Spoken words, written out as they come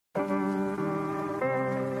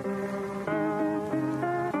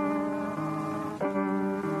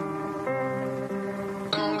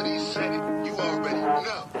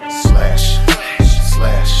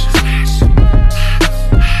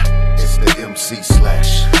MC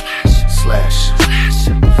slash.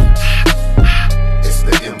 It's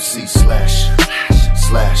the MC slash.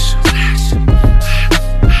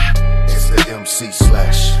 It's the MC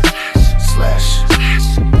slash.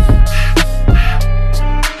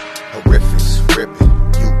 Horrifics, ripping,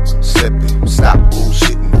 you slipping. Stop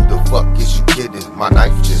bullshitting, who the fuck is you kidding? My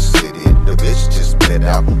knife just hit it, the bitch just bled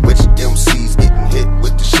out. Which MC's getting hit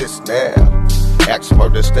with the shit now? Axe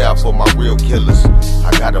murder style for my real killers.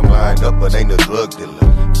 I got them lined up, but ain't a drug dealer.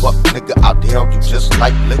 Fuck nigga, I'll damn you just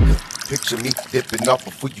like liquor. Picture me dipping off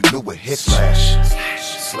before you knew it hit. Slash.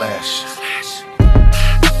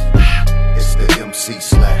 It's the MC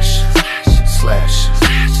slash.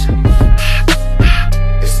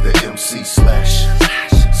 It's the MC slash.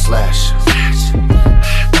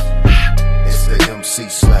 It's the MC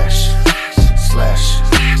slash.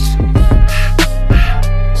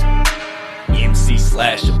 MC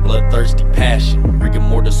slash, a bloodthirsty passion. Rigor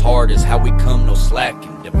mortis hard is how we come, no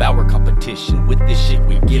slacking. Devour competition, with this shit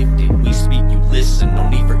we gifted. We speak, you listen, no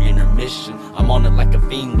need for intermission. I'm on it like a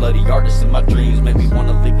fiend, bloody artist in my dreams. Made me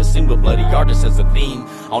wanna leave a scene with bloody artists as a theme.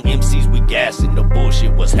 On MCs we gassing, no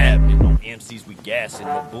bullshit was happening. On MCs we gassing,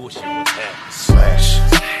 no bullshit was happening. Slash.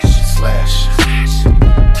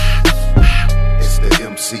 It's the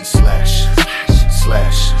MC slash.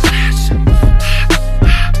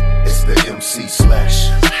 It's the MC slash.